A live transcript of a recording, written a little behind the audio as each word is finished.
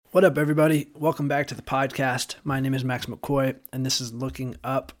What up, everybody? Welcome back to the podcast. My name is Max McCoy, and this is Looking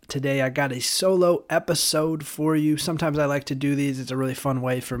Up. Today, I got a solo episode for you. Sometimes I like to do these. It's a really fun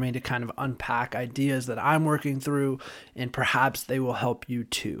way for me to kind of unpack ideas that I'm working through, and perhaps they will help you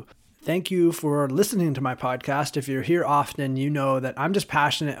too. Thank you for listening to my podcast. If you're here often, you know that I'm just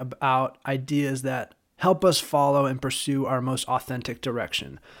passionate about ideas that help us follow and pursue our most authentic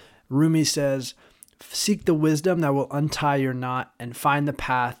direction. Rumi says, "Seek the wisdom that will untie your knot and find the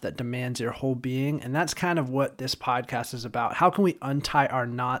path that demands your whole being." And that's kind of what this podcast is about. How can we untie our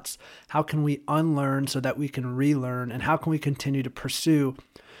knots? How can we unlearn so that we can relearn? And how can we continue to pursue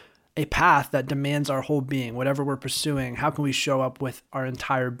a path that demands our whole being? Whatever we're pursuing, how can we show up with our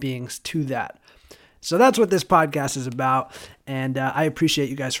entire beings to that? So that's what this podcast is about. And I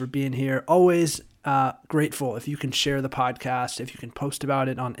appreciate you guys for being here. Always grateful if you can share the podcast, if you can post about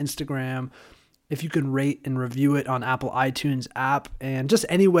it on Instagram, if you can rate and review it on Apple iTunes app, and just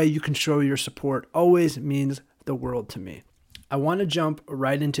any way you can show your support always means the world to me. I want to jump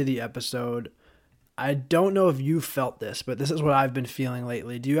right into the episode. I don't know if you felt this, but this is what I've been feeling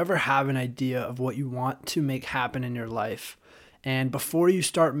lately. Do you ever have an idea of what you want to make happen in your life? And before you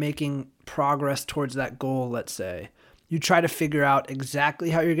start making progress towards that goal, let's say, you try to figure out exactly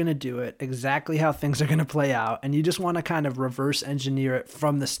how you're going to do it, exactly how things are going to play out, and you just want to kind of reverse engineer it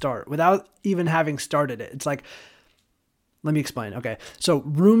from the start without even having started it. It's like, let me explain. Okay, so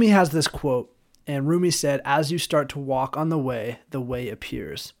Rumi has this quote, and Rumi said, "As you start to walk on the way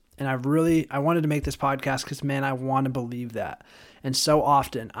appears." And I wanted to make this podcast because, man, I want to believe that. And so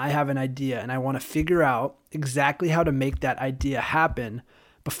often I have an idea and I want to figure out exactly how to make that idea happen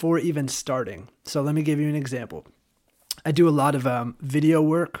before even starting. So let me give you an example. I do a lot of video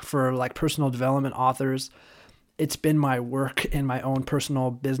work for like personal development authors. It's been my work in my own personal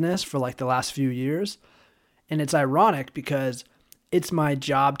business for like the last few years. And it's ironic because it's my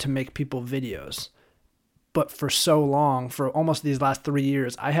job to make people videos. But for so long, for almost these last 3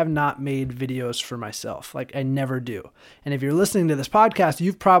 years, I have not made videos for myself. Like I never do. And if you're listening to this podcast,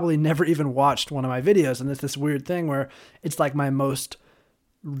 you've probably never even watched one of my videos. And it's this weird thing where it's like my most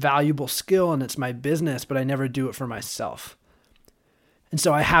valuable skill and it's my business, but I never do it for myself. And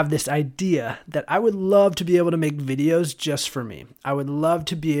so I have this idea that I would love to be able to make videos just for me. I would love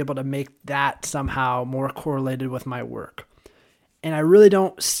to be able to make that somehow more correlated with my work. And I really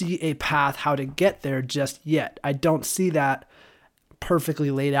don't see a path how to get there just yet. I don't see that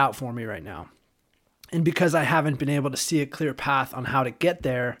perfectly laid out for me right now. And because I haven't been able to see a clear path on how to get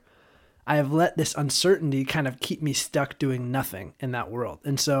there, I have let this uncertainty kind of keep me stuck doing nothing in that world.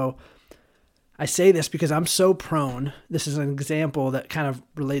 And so I say this because I'm so prone, this is an example that kind of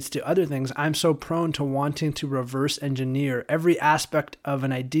relates to other things. I'm so prone to wanting to reverse engineer every aspect of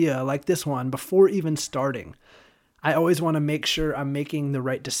an idea like this one before even starting. I always want to make sure I'm making the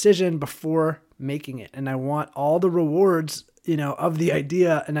right decision before making it. And I want all the rewards, of the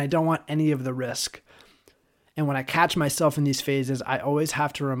idea, and I don't want any of the risk. And when I catch myself in these phases, I always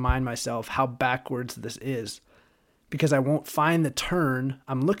have to remind myself how backwards this is, because I won't find the turn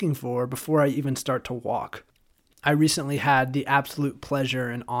I'm looking for before I even start to walk. I recently had the absolute pleasure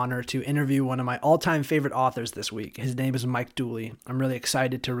and honor to interview one of my all-time favorite authors this week. His name is Mike Dooley. I'm really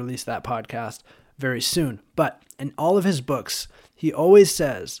excited to release that podcast very soon. But in all of his books, he always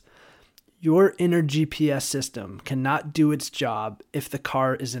says, your inner GPS system cannot do its job if the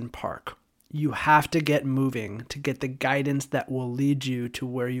car is in park. You have to get moving to get the guidance that will lead you to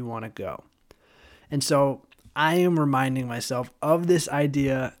where you want to go. And so I am reminding myself of this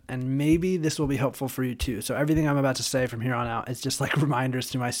idea, and maybe this will be helpful for you too. So everything I'm about to say from here on out is just like reminders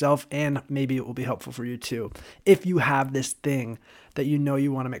to myself, and maybe it will be helpful for you too. If you have this thing that you know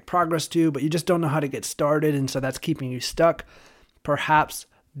you want to make progress to, but you just don't know how to get started, and so that's keeping you stuck, perhaps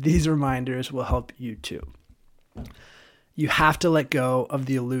these reminders will help you too. You have to let go of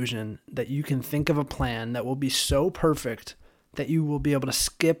the illusion that you can think of a plan that will be so perfect that you will be able to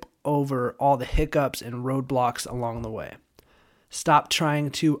skip over all the hiccups and roadblocks along the way. Stop trying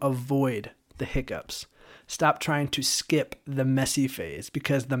to avoid the hiccups. Stop trying to skip the messy phase,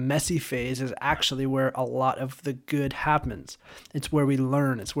 because the messy phase is actually where a lot of the good happens. It's where we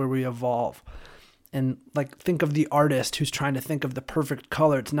learn. It's where we evolve. And think of the artist who's trying to think of the perfect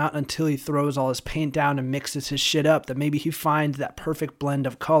color. It's not until he throws all his paint down and mixes his shit up that maybe he finds that perfect blend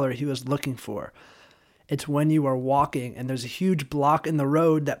of color he was looking for. It's when you are walking and there's a huge block in the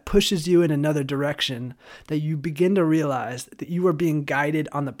road that pushes you in another direction that you begin to realize that you are being guided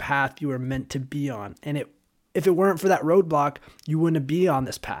on the path you are meant to be on. And if it weren't for that roadblock, you wouldn't be on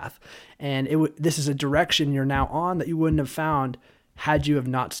this path. And this is a direction you're now on that you wouldn't have found had you have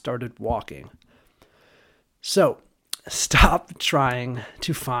not started walking. So Stop trying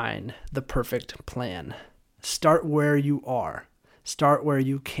to find the perfect plan. Start where you are. Start where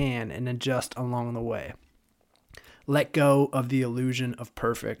you can and adjust along the way. Let go of the illusion of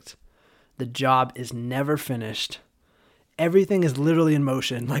perfect. The job is never finished. Everything is literally in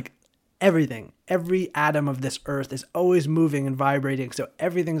motion, like everything. Every atom of this earth is always moving and vibrating, so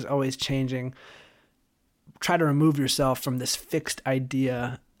everything's always changing. Try to remove yourself from this fixed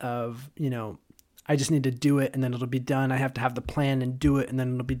idea of, I just need to do it and then it'll be done. I have to have the plan and do it and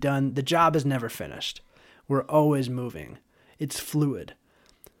then it'll be done. The job is never finished. We're always moving. It's fluid.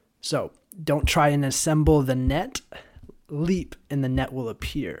 So don't try and assemble the net. Leap and the net will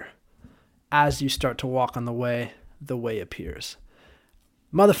appear. As you start to walk on the way appears.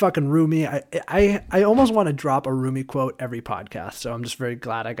 Motherfucking Rumi. I almost want to drop a Rumi quote every podcast. So I'm just very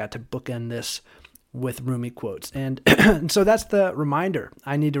glad I got to bookend this with Rumi quotes. And so that's the reminder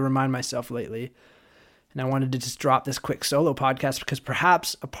I need to remind myself lately. And I wanted to just drop this quick solo podcast because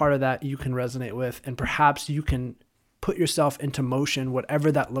perhaps a part of that you can resonate with, and perhaps you can put yourself into motion,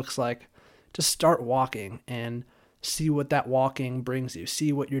 whatever that looks like. Just start walking and see what that walking brings you.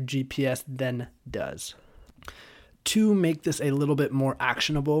 See what your GPS then does. To make this a little bit more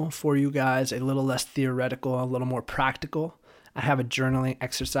actionable for you guys, a little less theoretical, a little more practical, I have a journaling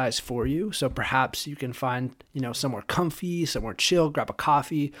exercise for you. So perhaps you can find, somewhere comfy, somewhere chill, grab a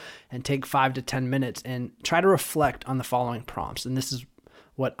coffee and take 5 to 10 minutes and try to reflect on the following prompts. And this is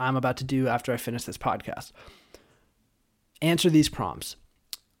what I'm about to do after I finish this podcast. Answer these prompts.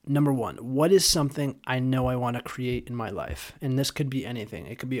 Number 1, what is something I know I want to create in my life? And this could be anything.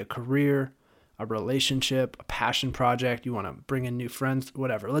 It could be a career, a relationship, a passion project. You want to bring in new friends,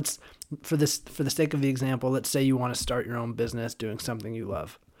 whatever. For the sake of the example, let's say you want to start your own business doing something you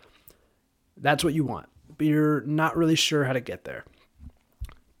love. That's what you want, but you're not really sure how to get there.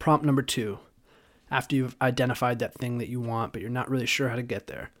 Prompt number 2, after you've identified that thing that you want, but you're not really sure how to get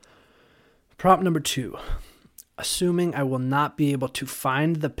there. Prompt number 2, assuming I will not be able to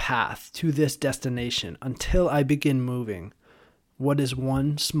find the path to this destination until I begin moving, what is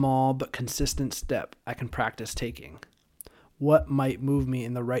one small but consistent step I can practice taking? What might move me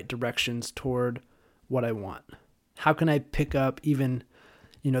in the right directions toward what I want? How can I pick up even,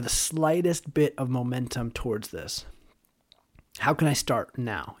 the slightest bit of momentum towards this? How can I start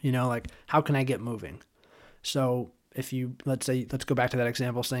now? How can I get moving? So let's go back to that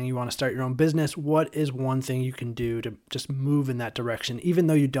example saying you want to start your own business. What is one thing you can do to just move in that direction, even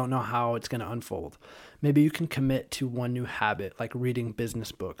though you don't know how it's going to unfold? Maybe you can commit to one new habit, like reading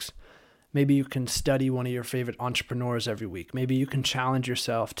business books. Maybe you can study one of your favorite entrepreneurs every week. Maybe you can challenge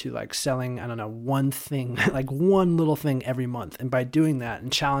yourself to selling, one thing, one little thing every month. And by doing that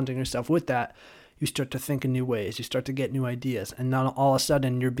and challenging yourself with that, you start to think in new ways. You start to get new ideas. And now all of a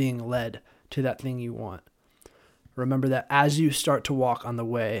sudden you're being led to that thing you want. Remember that as you start to walk on the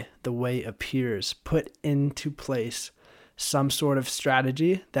way appears. Put into place some sort of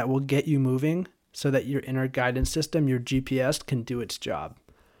strategy that will get you moving so that your inner guidance system, your GPS, can do its job.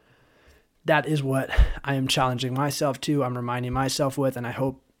 That is what I am challenging myself to. I'm reminding myself with, and I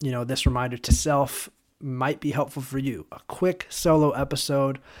hope, this reminder to self might be helpful for you. A quick solo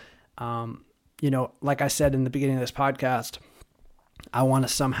episode. Like I said in the beginning of this podcast, I want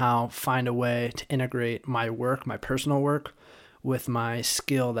to somehow find a way to integrate my work, my personal work, with my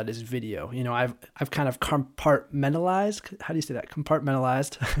skill that is video. I've kind of compartmentalized. How do you say that?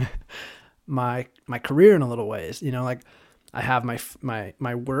 Compartmentalized my career in a little ways. I have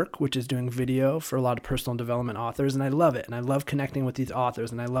my work, which is doing video for a lot of personal development authors, and I love it. And I love connecting with these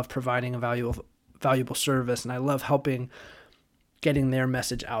authors, and I love providing a valuable service, and I love helping getting their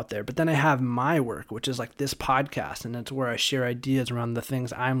message out there. But then I have my work, which is like this podcast, and it's where I share ideas around the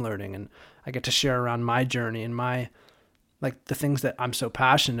things I'm learning, and I get to share around my journey and the things that I'm so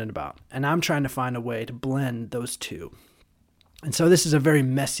passionate about. And I'm trying to find a way to blend those two. And so this is a very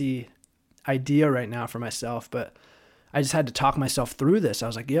messy idea right now for myself, but I just had to talk myself through this. I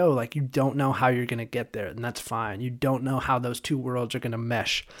was like, you don't know how you're going to get there, and that's fine. You don't know how those two worlds are going to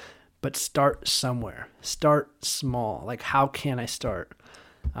mesh. But start somewhere. Start small. How can I start?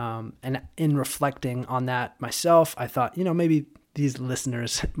 And in reflecting on that myself, I thought, maybe these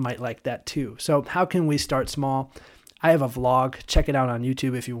listeners might like that too. So how can we start small? I have a vlog. Check it out on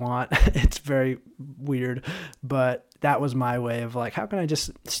YouTube if you want. It's very weird, but that was my way of how can I just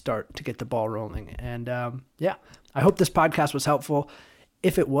start to get the ball rolling? And I hope this podcast was helpful.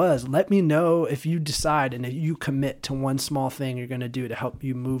 If it was, let me know if you decide and if you commit to one small thing you're going to do to help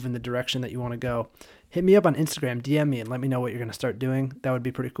you move in the direction that you want to go. Hit me up on Instagram, DM me, and let me know what you're going to start doing. That would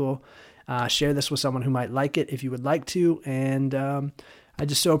be pretty cool. Share this with someone who might like it if you would like to. And I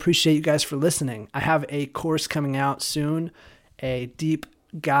just so appreciate you guys for listening. I have a course coming out soon, a deep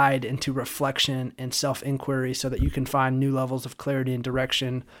guide into reflection and self-inquiry so that you can find new levels of clarity and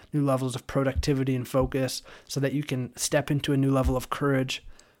direction, new levels of productivity and focus, so that you can step into a new level of courage.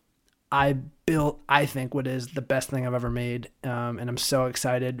 I built, I think, what is the best thing I've ever made, and I'm so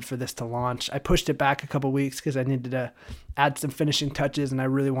excited for this to launch. I pushed it back a couple weeks because I needed to add some finishing touches, and I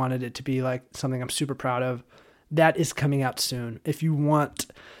really wanted it to be like something I'm super proud of. That is coming out soon. If you want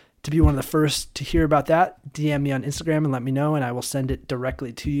to be one of the first to hear about that, DM me on Instagram and let me know, and I will send it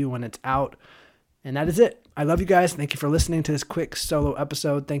directly to you when it's out. And that is it. I love you guys. Thank you for listening to this quick solo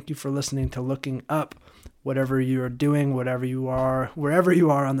episode. Thank you for listening to Looking Up. Whatever you are doing, whatever you are, wherever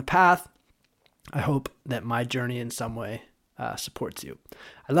you are on the path, I hope that my journey in some way supports you.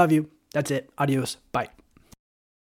 I love you. That's it. Adios. Bye.